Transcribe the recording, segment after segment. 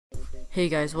Hey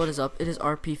guys, what is up? It is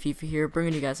RP Fifa here,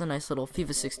 bringing you guys a nice little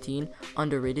FIFA 16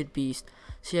 underrated beast.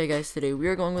 So yeah guys, today we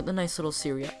are going with a nice little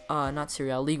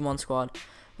League 1 squad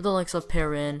with the likes of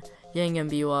Perrin, Yang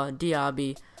Mbiwa,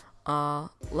 Diaby,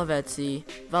 Lavezzi,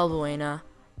 Valbuena,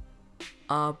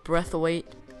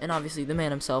 Breathwaite, and obviously the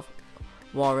man himself,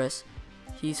 Waris.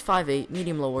 He's 5'8",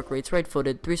 medium low work rates,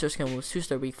 right-footed, 3-star skill moves,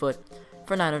 2-star weak foot.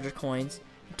 For 900 coins,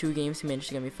 in 2 games he managed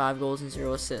to get me 5 goals and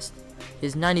 0 assists. He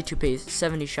has 92 pace,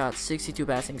 70 shots, 62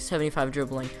 passing, 75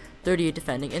 dribbling, 38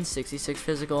 defending, and 66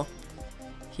 physical.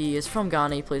 He is from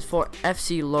Ghana. He plays for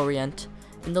FC Lorient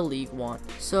in the League 1.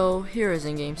 So here is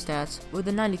in-game stats with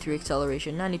a 93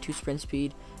 acceleration, 92 sprint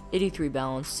speed, 83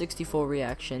 balance, 64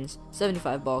 reactions,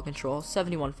 75 ball control,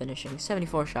 71 finishing,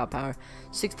 74 shot power,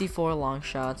 64 long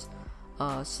shots,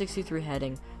 63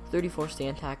 heading, 34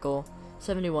 stand tackle,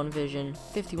 71 vision,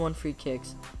 51 free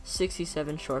kicks,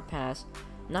 67 short pass,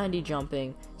 90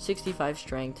 jumping, 65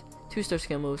 strength, 2-star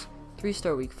skill moves,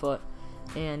 3-star weak foot,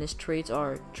 and his traits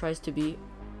are tries to beat,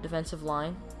 defensive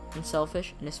line, and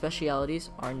selfish, and his specialities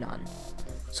are none.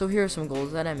 So here are some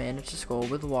goals that I managed to score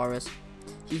with Waris.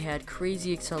 He had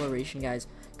crazy acceleration, guys,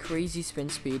 crazy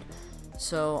sprint speed.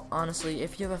 So honestly,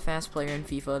 if you have a fast player in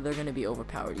FIFA, they're going to be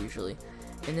overpowered usually.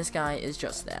 And this guy is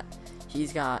just that.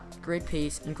 He's got great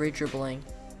pace and great dribbling.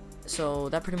 So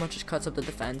that pretty much just cuts up the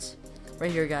defense.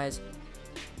 Right here, guys.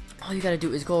 All you gotta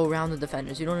do is go around the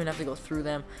defenders. You don't even have to go through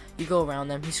them. You go around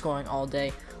them. He's scoring all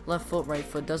day. Left foot, right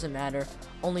foot, doesn't matter.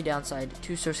 Only downside,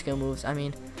 2-star skill moves. I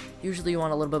mean, usually you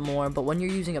want a little bit more, but when you're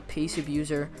using a pace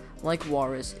abuser like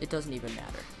Waris, it doesn't even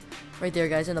matter. Right there,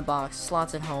 guys, in the box,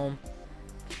 slots at home.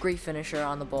 Great finisher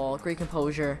on the ball, great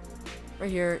composure.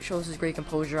 Right here, it shows his great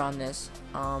composure on this.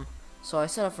 So I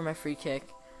set up for my free kick.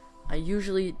 I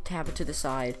usually tap it to the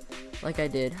side, like I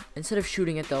did. Instead of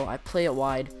shooting it though, I play it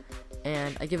wide,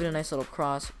 and I give it a nice little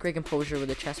cross. Great composure with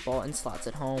a chest ball and slots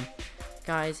at home.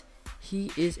 Guys,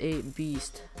 he is a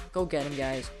beast. Go get him,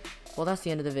 guys. Well, that's the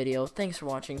end of the video. Thanks for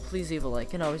watching. Please leave a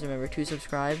like, and always remember to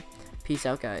subscribe. Peace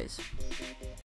out, guys.